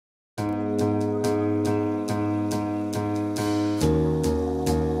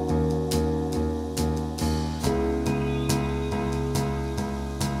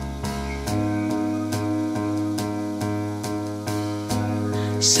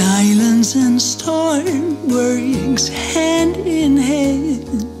Silence and storm works hand in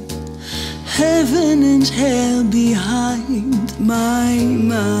hand, heaven and hell behind my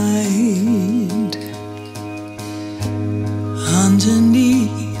mind.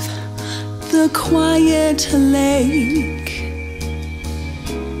 Underneath the quiet lake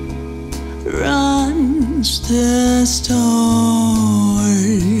runs the storm.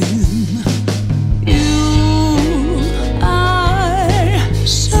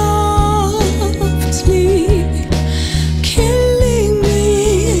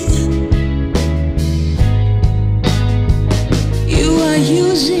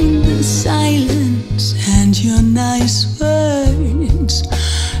 Using the silence and your nice words,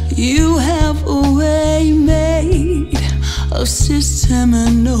 you have a way made of system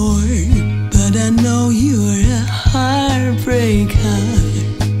and norm. But I know you're a heartbreaker.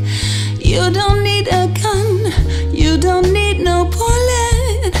 You don't need a gun, you don't need no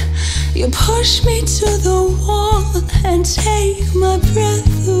bullet. You push me to the wall and take my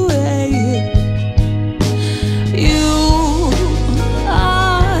breath away.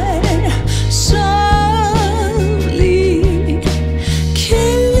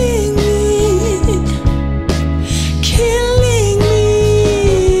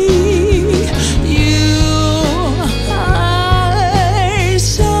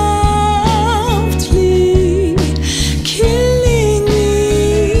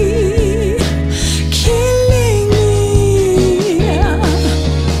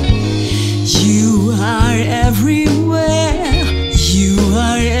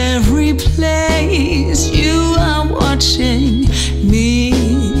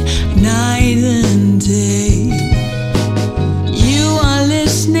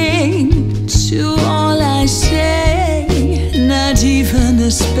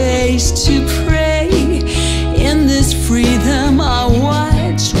 Space to pray. In this freedom I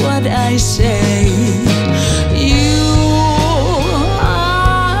watch what I say. You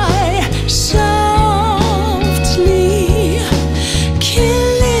are softly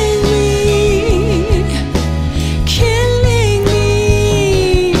killing me, killing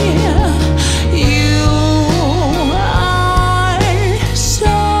me. You are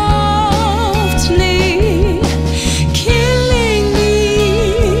softly killing me.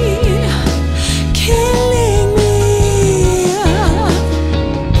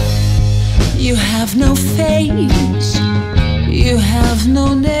 You have no face, you have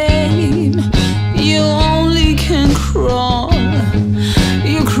no name.